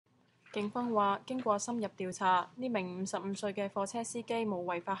警方話，經過深入調查，呢名55歲嘅貨車司機冇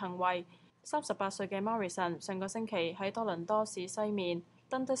違法行為。38歲嘅 Morrison 上個星期喺多倫多市西面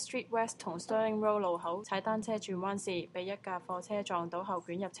Dundas Street West 同 Stirling Road 路口踩單車轉彎時，被一架貨車撞倒後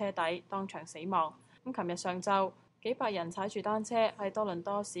捲入車底，當場死亡。琴日上晝，幾百人踩住單車喺多倫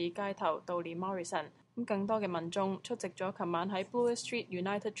多市街頭悼念 Morrison。更多嘅民眾出席咗琴晚喺 Bloor Street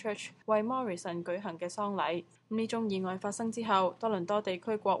United Church 為 Morrison 舉行嘅喪禮。呢宗意外發生之後，多倫多地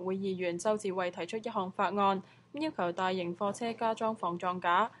區國會議員周志偉提出一項法案，要求大型貨車加裝防撞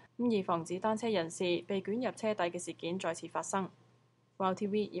架，以防止單車人士被捲入車底嘅事件再次發生。WOWtv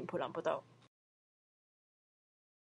嚴培林報導。